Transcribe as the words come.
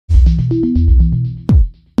Hello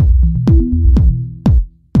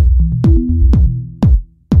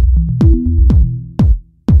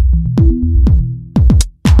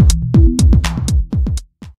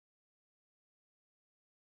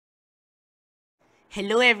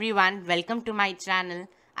everyone, welcome to my channel.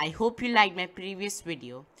 I hope you liked my previous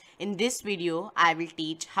video. In this video, I will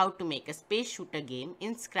teach how to make a space shooter game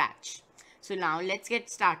in Scratch. So now let's get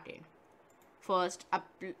started. First,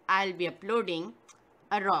 I'll be uploading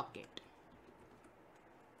a rocket.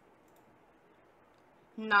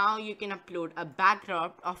 Now you can upload a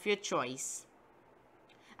backdrop of your choice.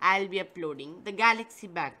 I'll be uploading the galaxy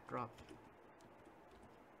backdrop.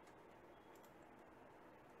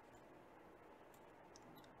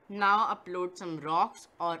 Now upload some rocks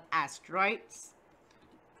or asteroids,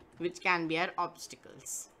 which can be our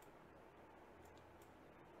obstacles.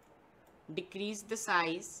 Decrease the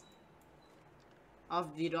size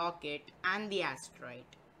of the rocket and the asteroid.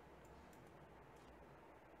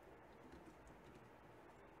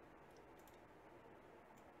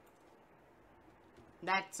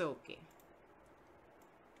 That's okay.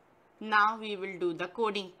 Now we will do the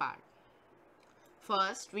coding part.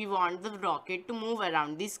 First, we want the rocket to move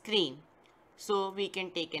around the screen. So we can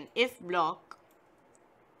take an if block,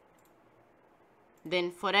 then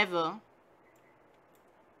forever,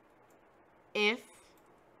 if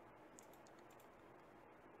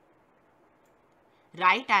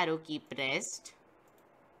right arrow key pressed,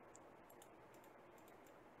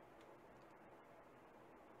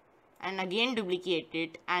 and again duplicate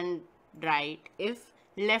it and write if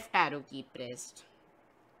left arrow key pressed.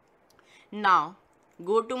 Now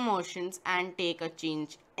go to motions and take a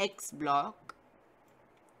change x block,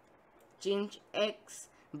 change x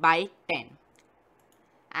by 10,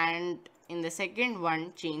 and in the second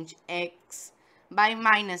one change x by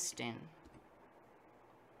 -10.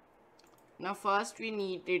 Now first we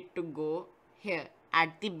need it to go here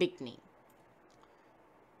at the beginning.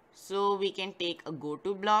 So we can take a go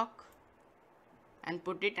to block and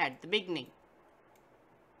put it at the beginning.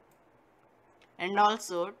 And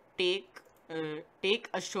also take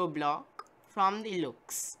a show block from the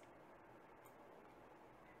looks.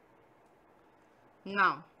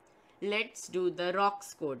 Now let's do the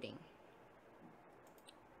Rox coding.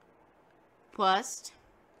 First,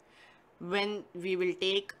 when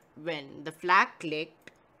the flag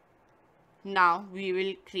clicked, now we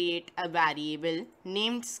will create a variable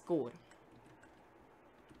named score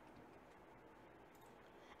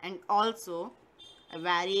and also a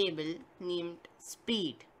variable named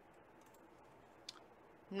speed.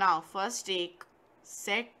 Now first take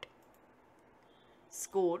set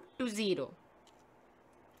score to 0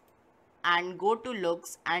 and go to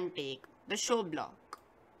looks and take the show block.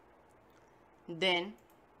 Then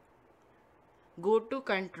go to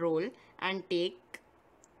control and take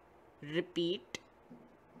repeat,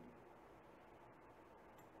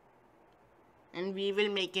 and we will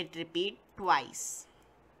make it repeat twice.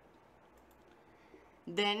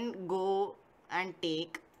 Then go and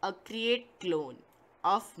take a create clone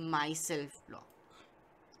of myself block,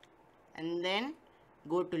 and then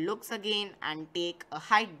go to looks again and take a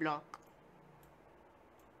height block.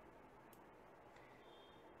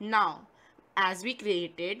 Now as we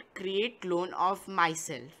created create clone of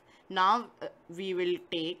myself, now we will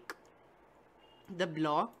take the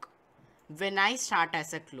block when I start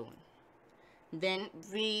as a clone. Then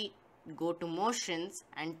we go to motions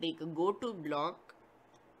and take a go to block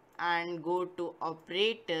and go to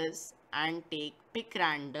operators and take pick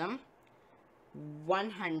random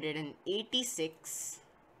 186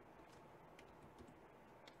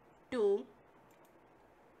 to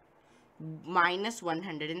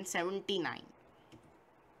 -179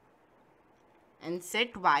 and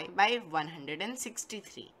set y by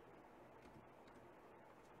 163.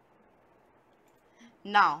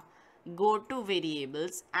 Now go to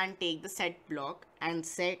variables and take the set block and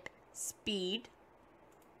set speed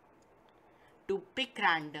to pick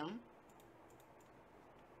random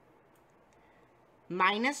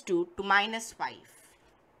 -2 to -5.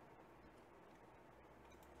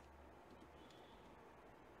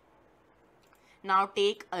 Now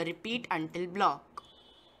take a repeat until block.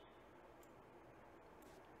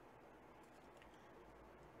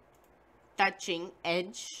 Touching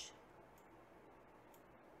edge.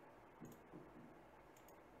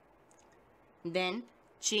 Then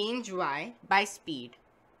change y by speed.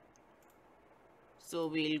 So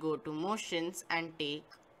we'll go to motions and take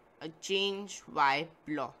a change y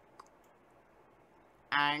block,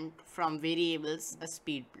 and from variables a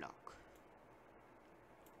speed block.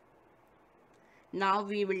 Now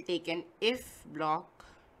we will take an if block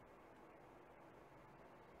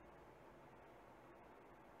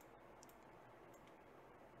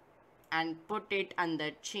and put it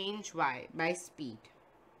under change y by speed.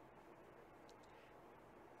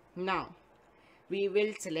 Now we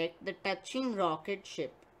will select the touching rocket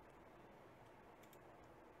ship.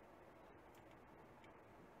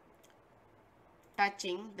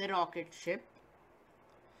 Touching the rocket ship,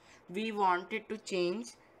 we wanted to change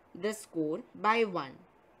the score by 1.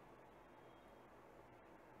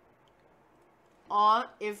 Or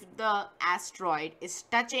if the asteroid is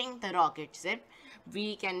touching the rocket ship,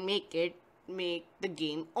 we can make the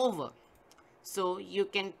game over. So you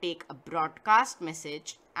can take a broadcast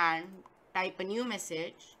message and type a new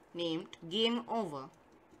message named game over.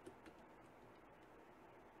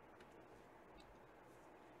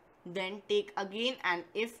 Then take again an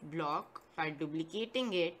if block by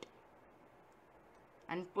duplicating it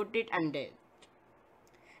and put it under it.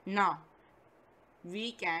 Now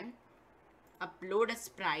we can upload a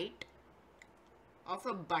sprite of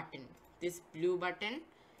a button, this blue button,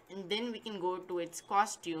 and then we can go to its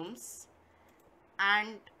costumes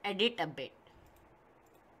and edit a bit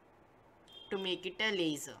to make it a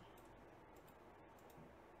laser.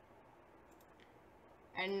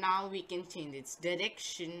 And now we can change its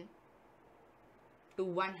direction to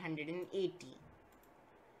 180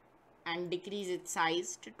 and decrease its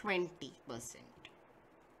size to 20%.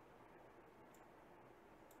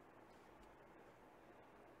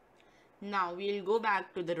 Now we'll go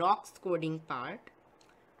back to the Rox coding part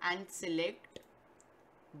and select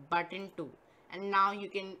button 2. And now you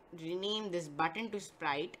can rename this button to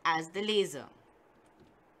sprite as the laser.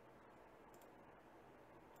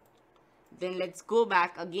 Then let's go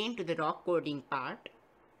back again to the Rox coding part.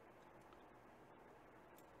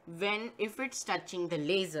 If it's touching the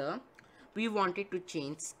laser, we want it to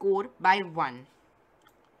change score by 1.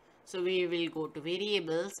 So we will go to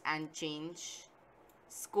variables and change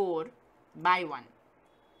score by 1.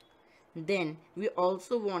 Then we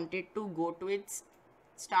also want it to go to its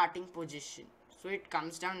starting position, so it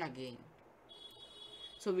comes down again.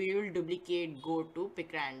 So we will duplicate go to,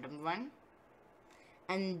 pick random one,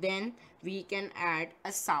 and then we can add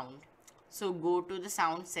a sound. So go to the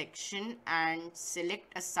sound section and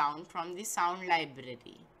select a sound from the sound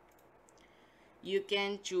library. You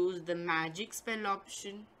can choose the magic spell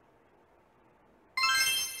option.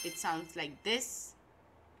 It sounds like this.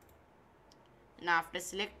 And after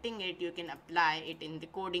selecting it, you can apply it in the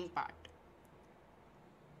coding part.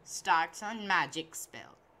 Starts on magic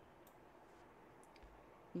spell.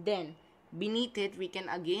 Then beneath it, we can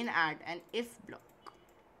again add an if block.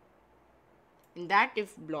 In that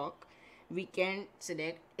if block, we can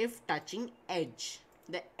select if touching edge,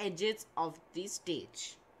 the edges of the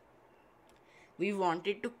stage. We want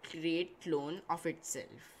it to create clone of itself.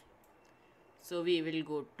 So we will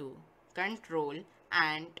go to control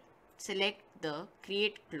and select the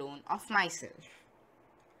create clone of myself.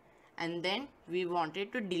 And then we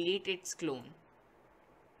wanted to delete its clone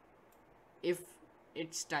if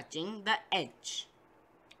it's touching the edge.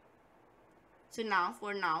 So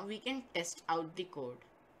for now we can test out the code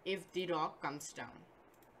if the rock comes down.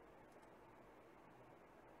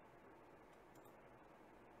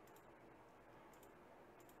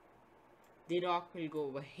 The rock will go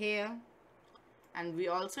over here, and we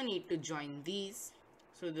also need to join these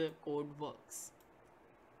so the code works.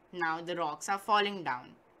 Now the rocks are falling down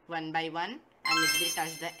one by one, and if they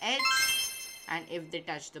touch the edge and if they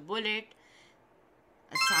touch the bullet,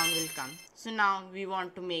 a sound will come. So now we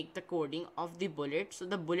want to make the coding of the bullet, so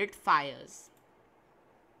the bullet fires.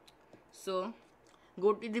 So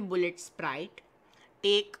go to the bullet sprite,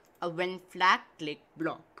 take a when flag click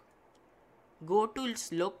block, go to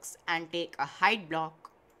looks and take a hide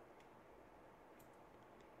block,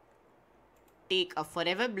 take a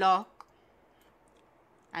forever block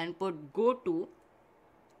and put go to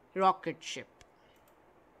rocket ship.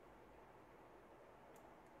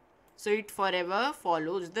 So it forever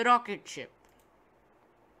follows the rocket ship.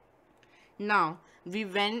 Now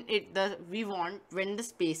when the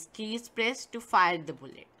space key is pressed to fire the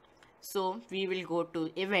bullet. So we will go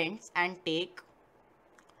to events and take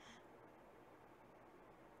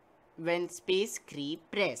when space key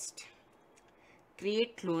pressed.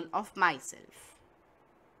 Create clone of myself.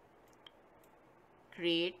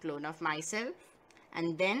 Create clone of myself,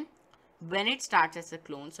 and then when it starts as a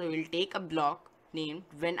clone, so we'll take a block named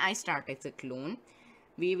when I start as a clone.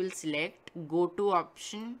 We will select go to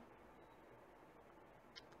option,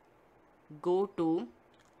 go to,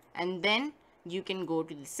 and then you can go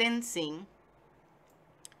to the sensing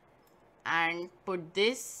and put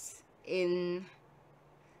this in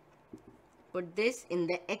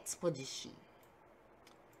the X position,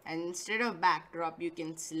 and instead of backdrop you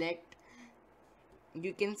can select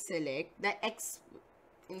the X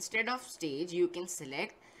instead of stage, you can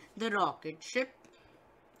select the rocket ship,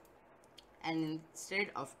 and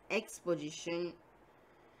instead of X position,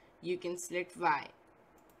 you can select Y.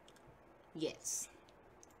 Yes.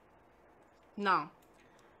 Now,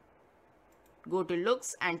 go to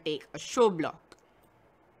looks and take a show block.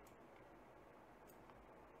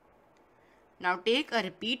 Now take a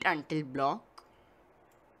repeat until block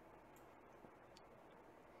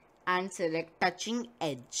and select touching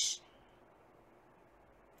edge.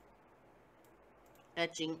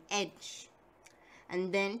 Touching edge.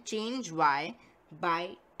 And then change Y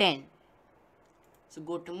by 10. So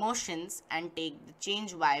go to motions and take the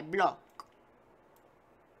change Y block.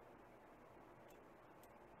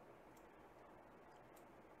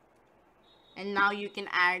 And now you can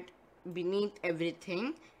add beneath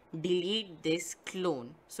everything, delete this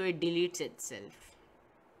clone. So it deletes itself.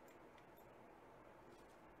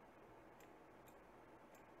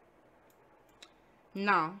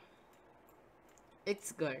 Now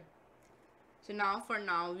it's good. So now for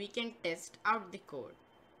now we can test out the code.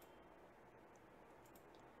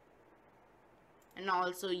 And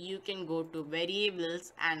also you can go to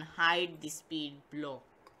variables and hide the speed block.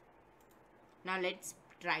 Now let's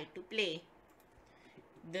try to play.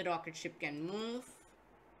 The rocket ship can move,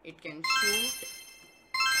 it can shoot,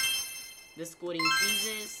 the score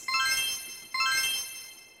increases,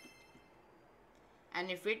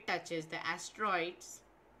 and if it touches the asteroids,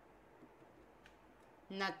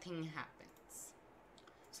 nothing happens.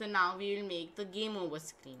 So now we will make the game over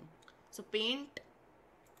screen. So paint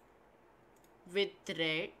with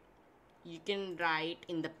red, you can write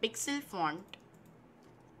in the pixel font,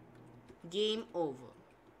 game over.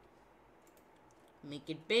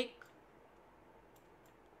 Make it big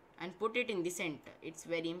and put it in the center. It's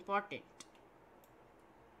very important.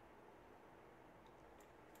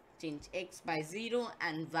 Change X by 0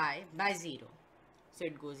 and Y by 0. So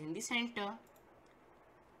it goes in the center.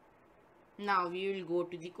 Now we will go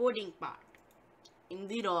to the coding part. In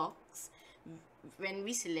the Rox, when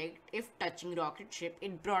we select if touching rocket ship,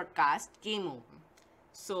 it broadcasts game over.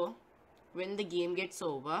 So when the game gets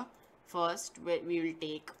over, first we will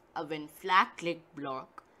take a when flag click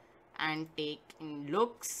block and take in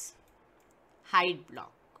looks hide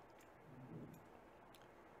block,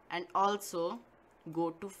 and also go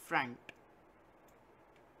to front.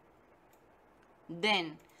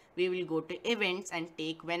 Then we will go to events and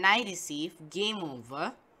take when I receive game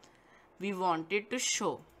over. We want it to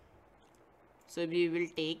show, so we will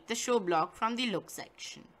take the show block from the look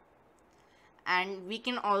section, and we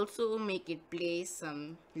can also make it play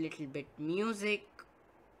some little bit music.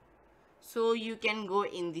 So you can go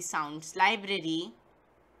in the sounds library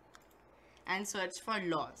and search for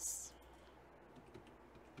loss.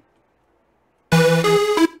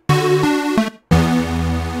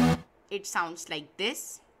 It sounds like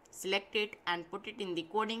this. Select it and put it in the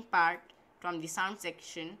coding part from the sound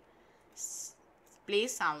section. Play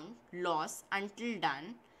sound loss until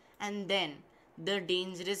done, and then the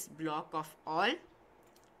dangerous block of all,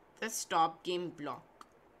 the stop game block,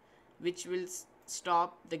 which will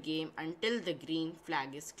stop the game until the green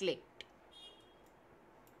flag is clicked.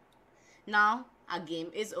 Now our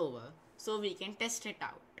game is over, so we can test it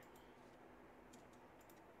out.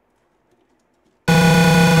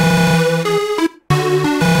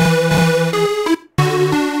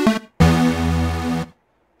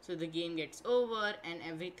 So the game gets over and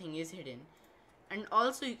everything is hidden. And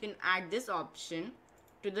also you can add this option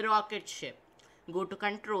to the rocket ship. Go to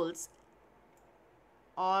controls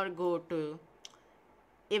or go to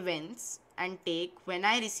events and take when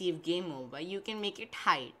I receive game over. You can make it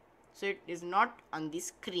hide, so it is not on the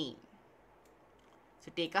screen.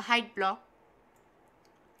 So take a hide block.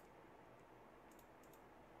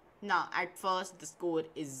 Now at first the score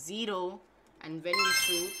is 0, and when we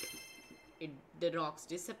shoot it, the rocks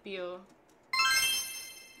disappear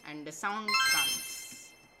and the sound comes.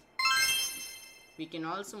 We can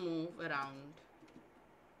also move around,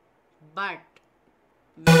 but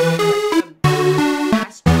when we touch the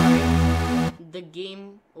asteroid, the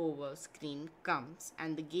game over screen comes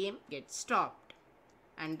and the game gets stopped,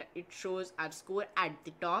 and it shows our score at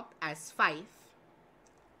the top as 5.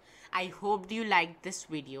 I hope you liked this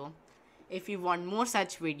video. If you want more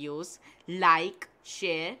such videos, like,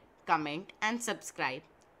 share, comment and subscribe.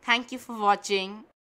 Thank you for watching.